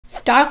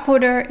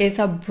StarCoder is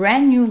a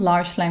brand new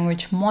large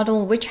language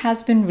model which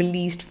has been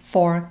released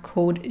for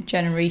code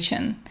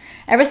generation.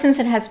 Ever since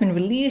it has been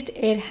released,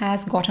 it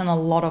has gotten a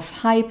lot of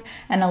hype,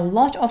 and a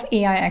lot of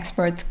AI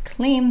experts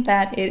claim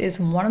that it is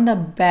one of the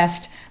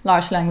best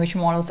large language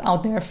models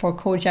out there for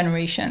code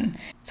generation.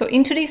 So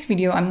in today's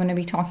video, I'm going to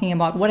be talking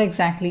about what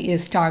exactly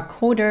is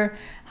StarCoder,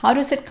 how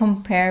does it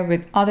compare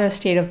with other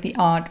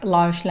state-of-the-art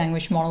large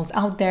language models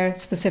out there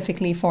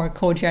specifically for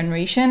code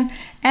generation,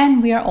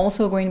 and we are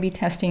also going to be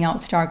testing out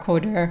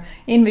StarCoder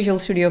in Visual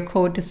Studio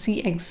Code to see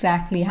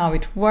exactly how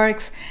it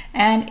works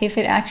and if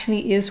it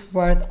actually is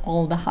worth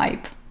all the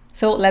hype.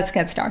 So let's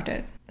get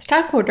started.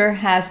 StarCoder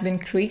has been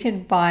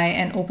created by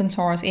an open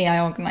source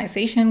AI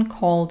organization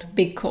called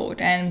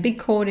BigCode, and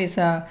BigCode is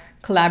a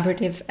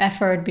collaborative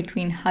effort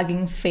between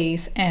Hugging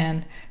Face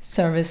and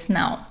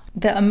ServiceNow.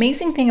 The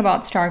amazing thing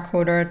about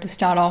StarCoder to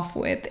start off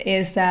with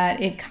is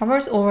that it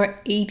covers over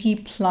 80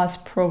 plus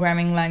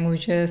programming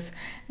languages,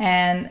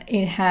 and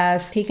it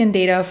has taken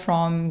data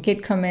from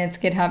Git commits,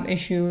 GitHub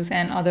issues,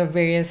 and other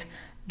various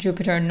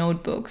Jupyter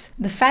notebooks.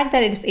 The fact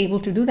that it is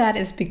able to do that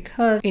is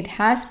because it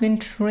has been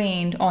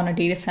trained on a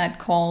dataset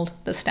called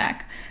the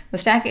stack. The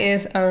stack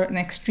is an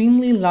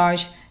extremely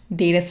large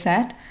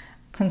dataset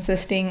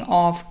consisting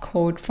of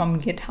code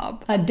from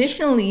GitHub.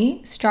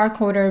 Additionally,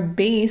 StarCoder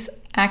base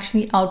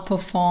actually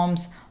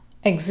outperforms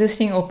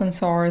existing open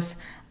source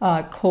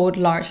code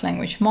large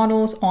language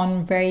models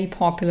on very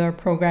popular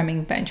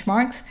programming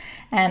benchmarks,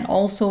 and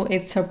also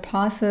it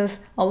surpasses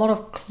a lot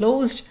of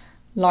closed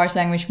large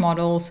language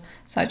models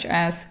such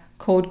as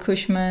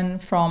Code-Cushman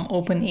from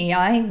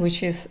OpenAI,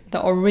 which is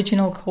the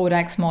original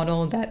Codex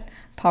model that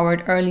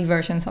powered early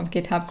versions of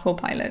GitHub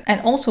Copilot.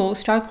 And also,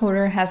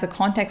 StarCoder has a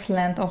context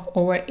length of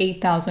over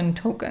 8,000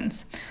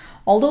 tokens.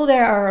 Although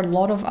there are a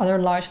lot of other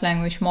large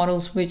language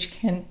models which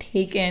can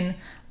take in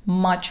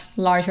much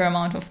larger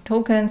amount of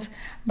tokens,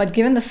 but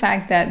given the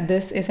fact that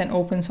this is an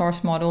open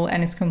source model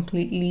and it's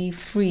completely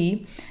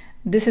free,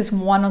 this is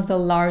one of the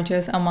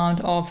largest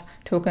amount of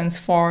tokens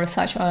for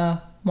such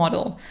a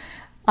model.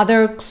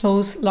 Other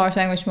closed large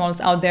language models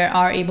out there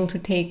are able to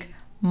take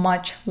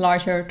much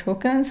larger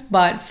tokens,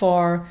 but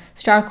for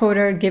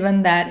StarCoder,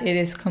 given that it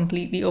is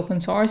completely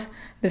open source,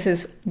 this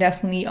is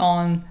definitely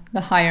on the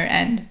higher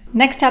end.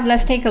 Next up,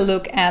 let's take a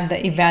look at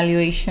the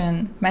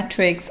evaluation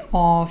metrics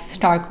of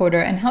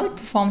StarCoder and how it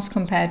performs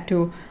compared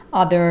to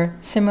other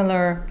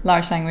similar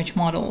large language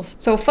models.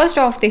 So first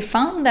off, they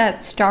found that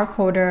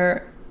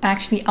StarCoder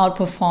actually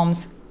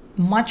outperforms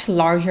much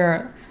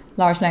larger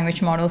large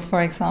language models,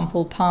 for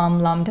example, Palm,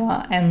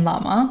 Lambda, and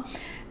Llama.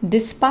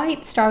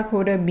 Despite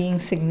StarCoder being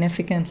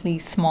significantly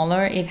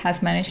smaller, it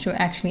has managed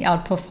to actually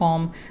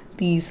outperform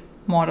these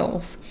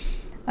models.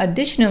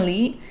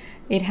 Additionally,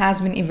 it has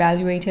been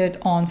evaluated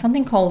on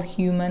something called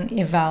human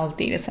eval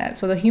dataset.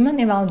 So the human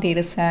eval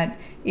dataset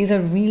is a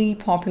really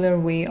popular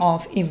way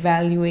of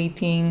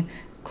evaluating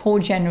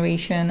code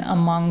generation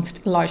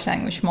amongst large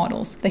language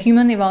models. The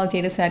human eval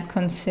dataset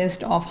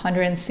consists of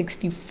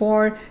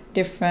 164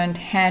 different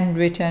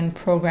handwritten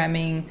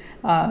programming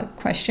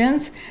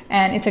questions,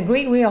 and it's a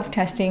great way of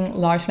testing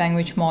large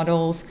language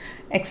models,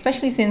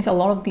 especially since a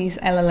lot of these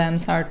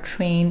LLMs are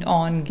trained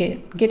on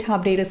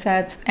GitHub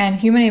datasets, and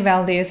human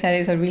eval dataset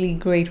is a really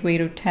great way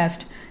to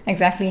test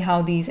exactly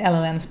how these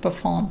LLMs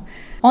perform.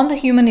 On the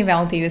human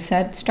eval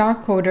dataset,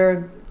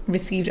 StarCoder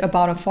received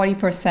about a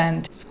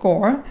 40%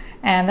 score,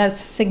 and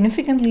that's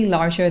significantly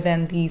larger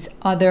than these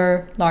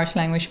other large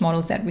language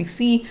models that we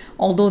see,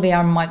 although they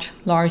are much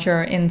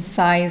larger in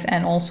size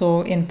and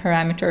also in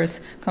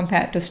parameters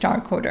compared to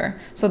StarCoder.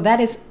 So that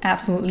is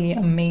absolutely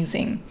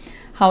amazing.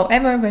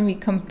 However, when we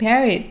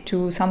compare it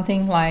to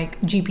something like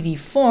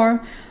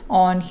GPT-4,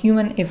 on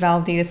human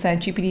eval dataset,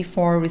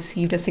 GPT-4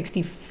 received a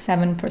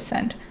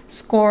 67%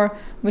 score,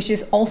 which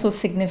is also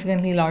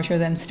significantly larger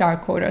than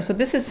StarCoder. So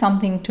this is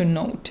something to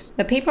note.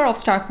 The paper of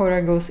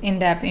StarCoder goes in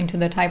depth into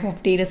the type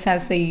of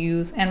datasets they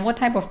use and what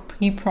type of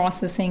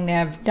pre-processing they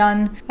have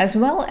done, as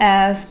well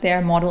as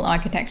their model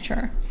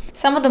architecture.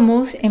 Some of the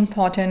most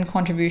important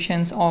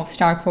contributions of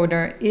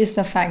StarCoder is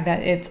the fact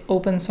that it's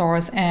open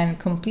source and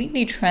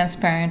completely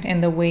transparent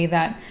in the way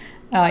that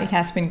it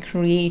has been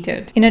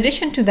created. In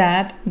addition to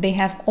that, they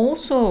have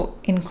also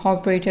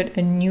incorporated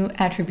a new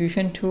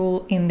attribution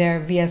tool in their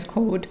VS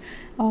Code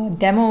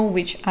demo,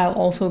 which I'll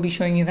also be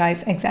showing you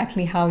guys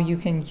exactly how you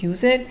can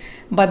use it.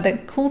 But the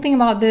cool thing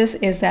about this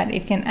is that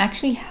it can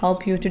actually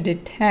help you to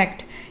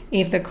detect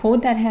if the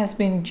code that has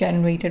been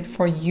generated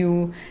for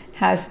you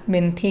has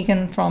been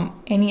taken from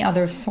any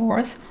other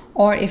source,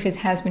 or if it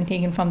has been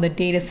taken from the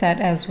data set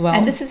as well.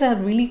 And this is a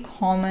really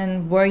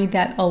common worry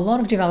that a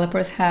lot of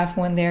developers have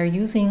when they're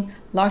using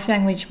large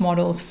language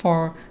models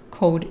for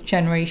code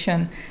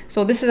generation.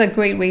 So this is a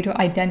great way to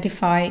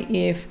identify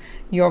if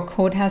your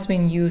code has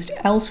been used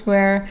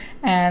elsewhere,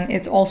 and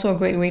it's also a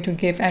great way to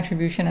give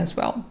attribution as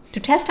well. To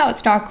test out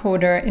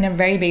StarCoder in a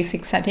very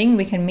basic setting,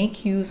 we can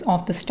make use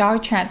of the Star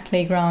Chat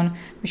Playground,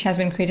 which has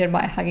been created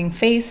by Hugging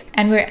Face,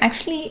 and we're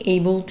actually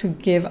able to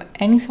give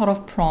any sort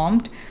of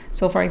prompt.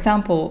 So for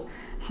example,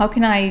 how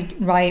can I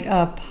write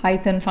a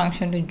Python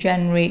function to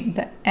generate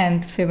the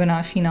nth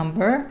Fibonacci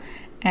number?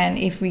 And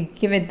if we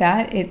give it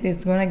that, it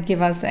is going to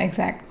give us the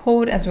exact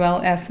code as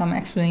well as some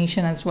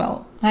explanation as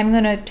well. I'm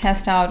going to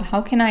test out how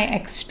can I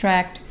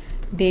extract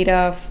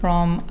data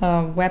from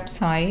a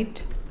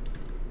website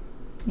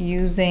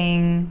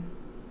using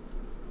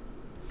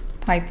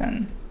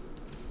Python.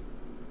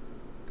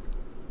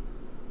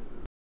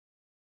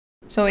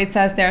 So it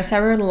says there are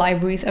several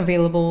libraries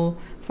available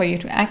for you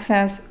to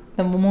access.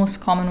 The most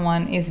common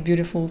one is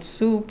Beautiful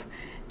Soup.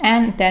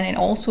 And then it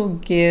also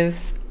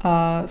gives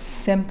a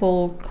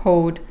simple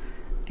code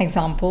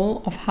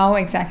example of how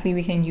exactly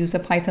we can use a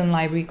Python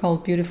library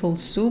called Beautiful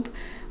Soup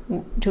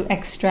to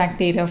extract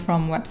data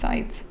from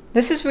websites.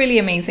 This is really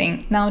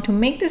amazing. Now, to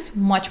make this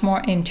much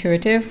more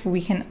intuitive,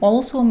 we can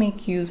also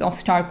make use of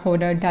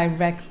StarCoder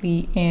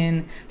directly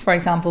in, for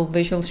example,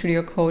 Visual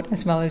Studio Code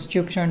as well as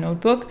Jupyter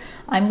Notebook.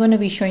 I'm going to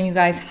be showing you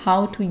guys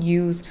how to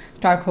use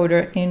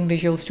StarCoder in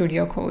Visual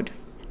Studio Code.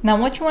 Now,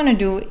 what you want to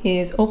do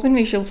is open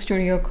Visual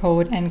Studio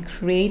Code and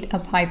create a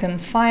Python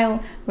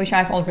file, which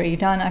I've already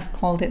done. I've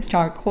called it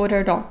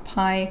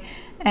starcoder.py.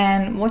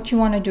 And what you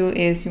want to do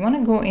is you want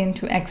to go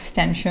into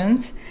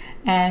extensions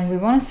and we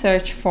want to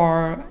search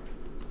for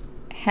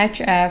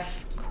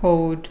HF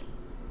code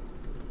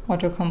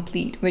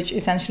autocomplete, which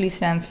essentially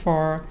stands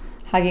for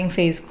Hugging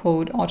Face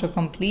code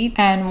autocomplete.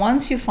 And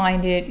once you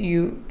find it,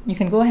 you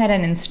can go ahead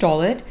and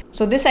install it.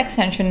 So this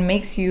extension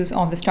makes use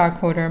of the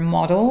StarCoder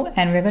model,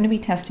 and we're going to be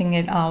testing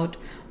it out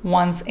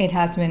once it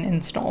has been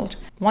installed.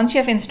 Once you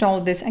have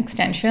installed this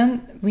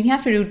extension, we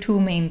have to do two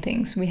main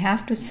things. We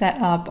have to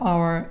set up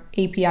our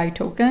API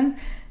token.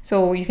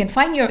 So you can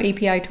find your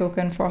API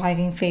token for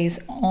Hugging Face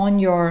on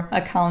your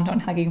account on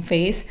Hugging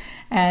Face.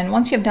 And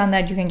once you've done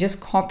that, you can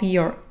just copy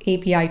your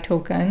API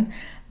token,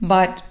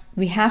 but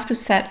we have to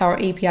set our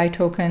API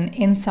token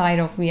inside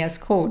of VS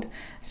Code.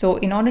 So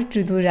in order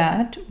to do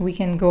that, we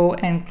can go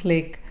and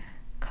click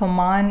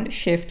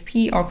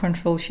Command-Shift-P or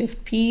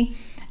Control-Shift-P.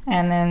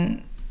 And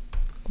then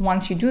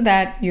once you do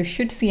that, you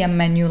should see a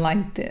menu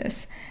like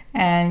this.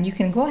 And you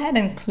can go ahead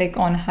and click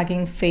on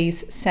Hugging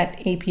Face Set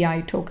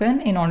API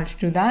Token in order to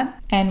do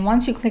that. And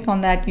once you click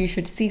on that, you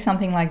should see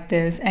something like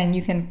this, and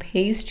you can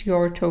paste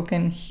your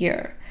token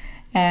here.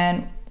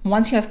 And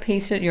once you have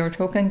pasted your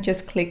token,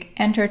 just click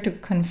Enter to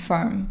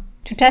confirm.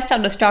 To test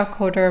out the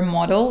StarCoder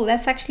model,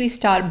 let's actually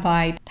start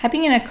by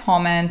typing in a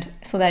comment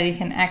so that it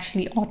can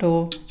actually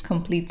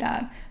auto-complete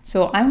that.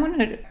 So I want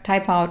to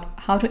type out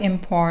how to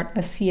import a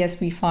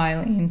CSV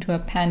file into a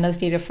pandas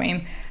data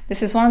frame.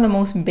 This is one of the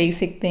most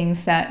basic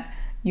things that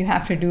you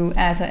have to do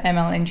as an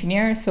ML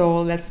engineer.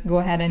 So let's go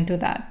ahead and do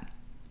that.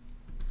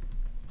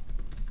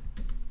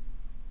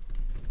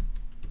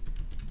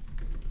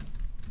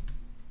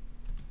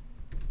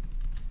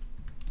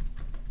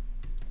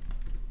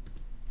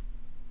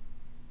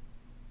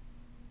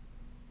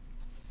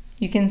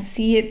 You can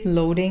see it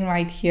loading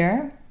right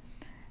here,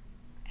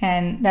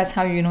 and that's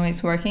how you know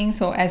it's working.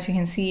 So as you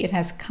can see, it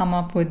has come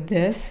up with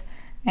this,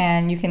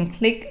 and you can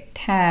click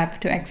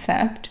Tab to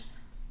accept.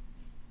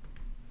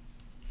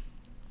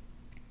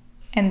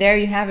 And there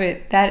you have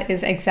it. That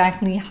is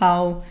exactly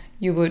how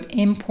you would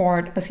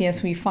import a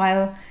CSV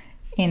file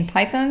in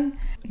Python.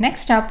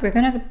 Next up, we're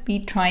going to be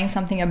trying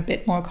something a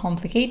bit more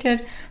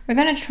complicated. We're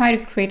going to try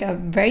to create a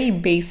very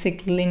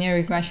basic linear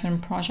regression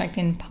project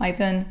in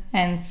Python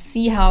and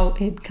see how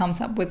it comes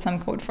up with some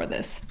code for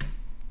this.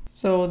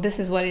 So this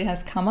is what it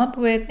has come up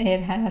with.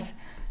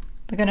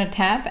 We're going to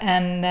tap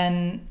and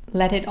then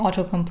let it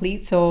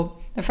autocomplete. So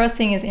the first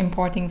thing is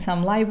importing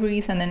some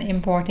libraries and then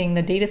importing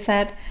the data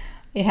set.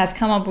 It has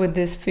come up with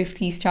this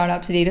 50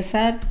 startups data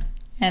set.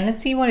 And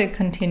let's see what it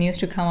continues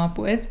to come up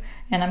with.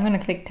 And I'm going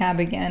to click Tab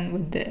again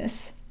with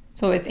this.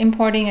 So it's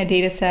importing a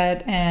data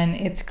set and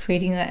it's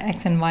creating the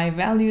X and Y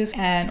values.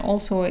 And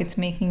also it's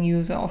making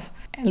use of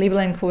a label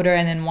encoder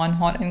and then one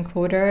hot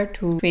encoder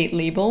to create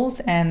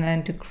labels and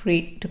then to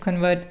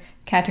convert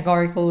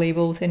categorical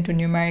labels into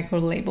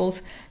numerical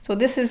labels. So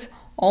this is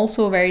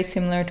also very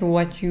similar to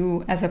what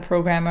you as a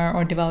programmer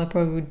or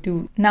developer would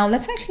do. Now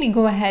let's actually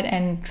go ahead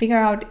and figure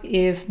out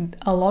if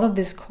a lot of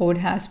this code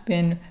has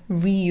been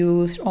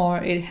reused or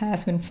it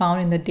has been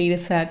found in the data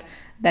set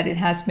that it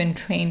has been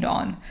trained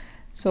on.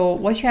 So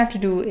what you have to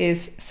do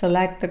is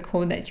select the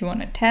code that you want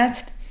to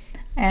test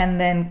and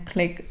then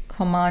click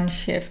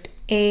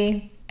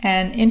Command-Shift-A.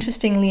 And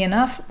interestingly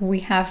enough, we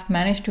have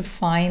managed to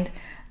find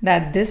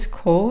that this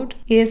code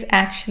is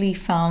actually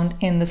found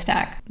in the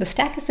stack. The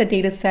stack is the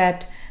data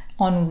set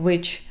on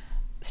which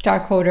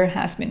StarCoder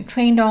has been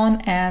trained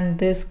on, and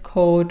this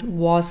code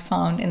was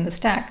found in the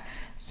stack.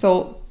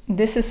 So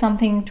this is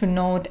something to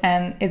note,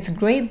 and it's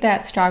great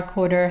that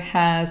StarCoder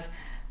has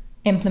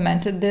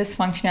implemented this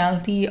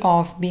functionality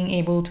of being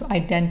able to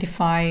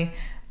identify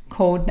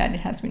code that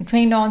it has been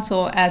trained on.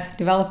 So as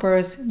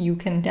developers, you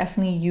can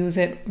definitely use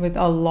it with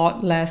a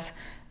lot less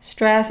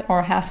stress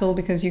or hassle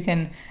because you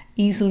can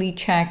easily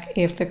check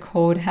if the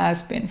code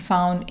has been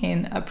found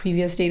in a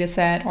previous data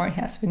set or it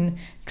has been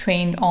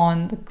trained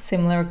on the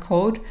similar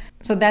code.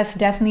 So that's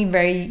definitely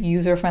very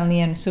user-friendly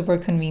and super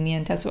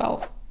convenient as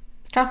well.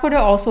 StarCoder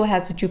also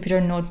has a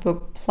Jupyter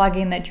Notebook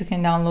plugin that you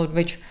can download,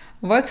 which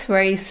works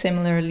very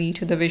similarly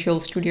to the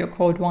Visual Studio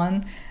Code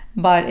one,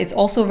 but it's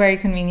also very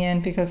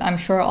convenient because I'm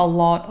sure a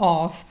lot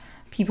of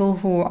people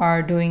who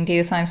are doing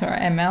data science or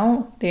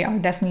ML, they are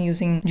definitely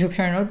using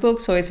Jupyter Notebook,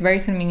 so it's very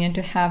convenient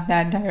to have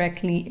that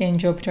directly in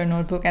Jupyter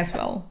Notebook as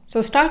well.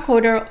 So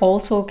StarCoder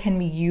also can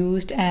be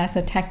used as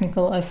a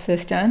technical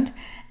assistant,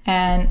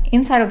 and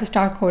inside of the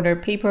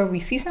StarCoder paper, we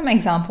see some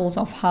examples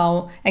of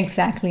how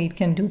exactly it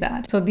can do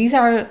that. So these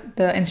are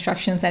the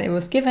instructions that it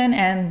was given,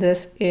 and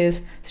this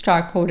is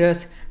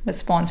StarCoder's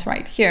response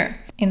right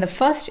here. In the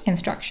first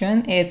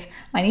instruction, it's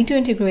I need to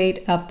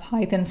integrate a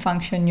Python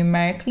function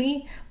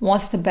numerically.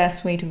 What's the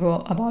best way to go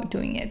about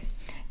doing it?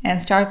 And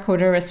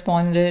StarCoder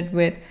responded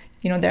with,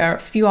 there are a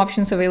few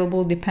options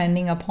available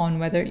depending upon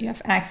whether you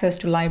have access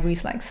to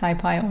libraries like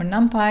SciPy or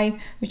NumPy,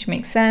 which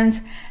makes sense.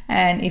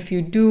 And if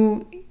you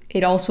do,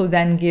 it also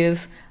then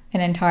gives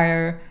an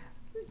entire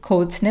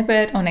code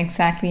snippet on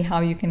exactly how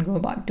you can go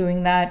about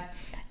doing that.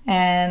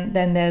 And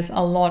then there's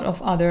a lot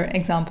of other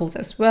examples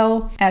as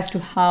well as to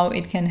how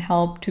it can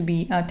help to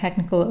be a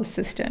technical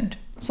assistant.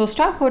 So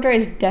StarCoder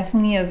is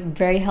definitely a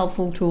very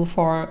helpful tool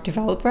for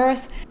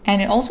developers,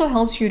 and it also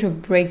helps you to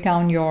break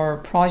down your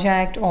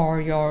project or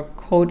your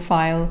code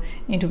file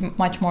into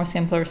much more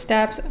simpler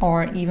steps,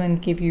 or even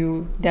give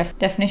you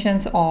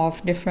definitions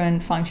of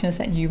different functions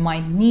that you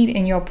might need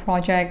in your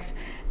projects.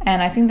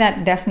 And I think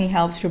that definitely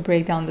helps to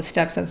break down the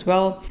steps as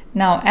well.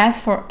 Now,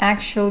 as for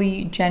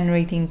actually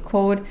generating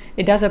code,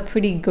 it does a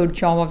pretty good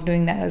job of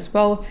doing that as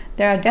well.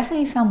 There are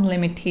definitely some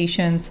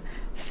limitations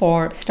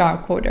for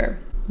StarCoder.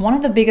 One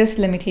of the biggest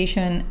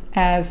limitation,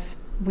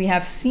 as we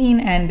have seen,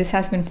 and this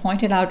has been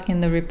pointed out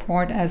in the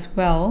report as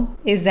well,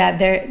 is that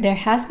there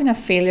has been a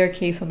failure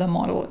case of the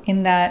model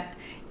in that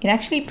it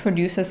actually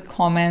produces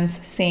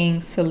comments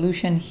saying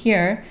solution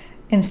here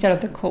instead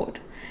of the code.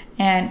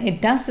 And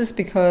it does this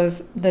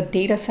because the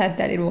data set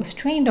that it was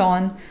trained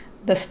on,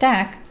 the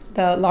stack,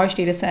 the large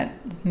data set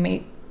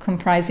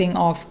comprising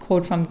of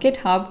code from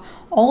GitHub,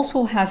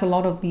 also has a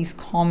lot of these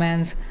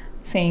comments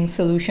saying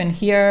solution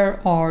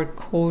here or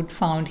code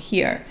found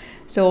here.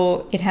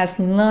 So it has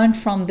learned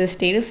from this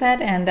data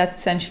set, and that's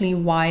essentially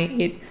why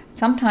it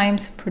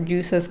sometimes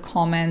produces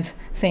comments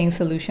saying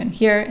solution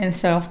here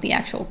instead of the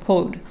actual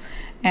code.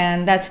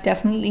 And that's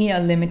definitely a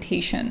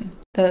limitation.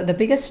 The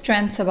biggest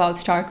strengths about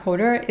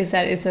StarCoder is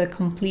that it's a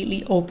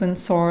completely open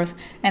source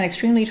and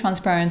extremely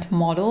transparent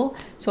model.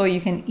 So you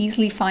can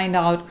easily find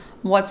out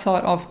what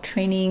sort of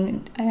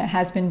training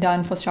has been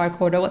done for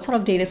StarCoder, what sort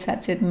of data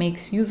sets it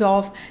makes use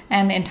of,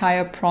 and the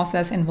entire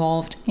process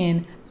involved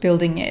in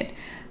building it.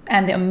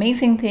 And the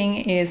amazing thing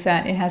is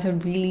that it has a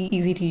really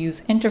easy to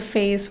use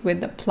interface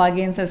with the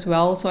plugins as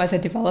well. So as a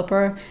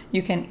developer,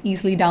 you can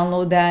easily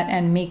download that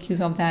and make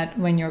use of that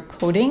when you're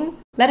coding.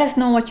 Let us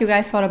know what you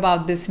guys thought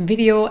about this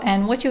video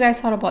and what you guys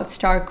thought about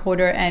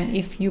StarCoder, and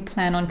if you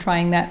plan on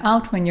trying that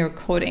out when you're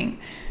coding.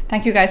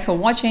 Thank you guys for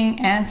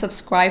watching, and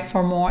subscribe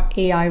for more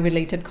AI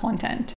related content.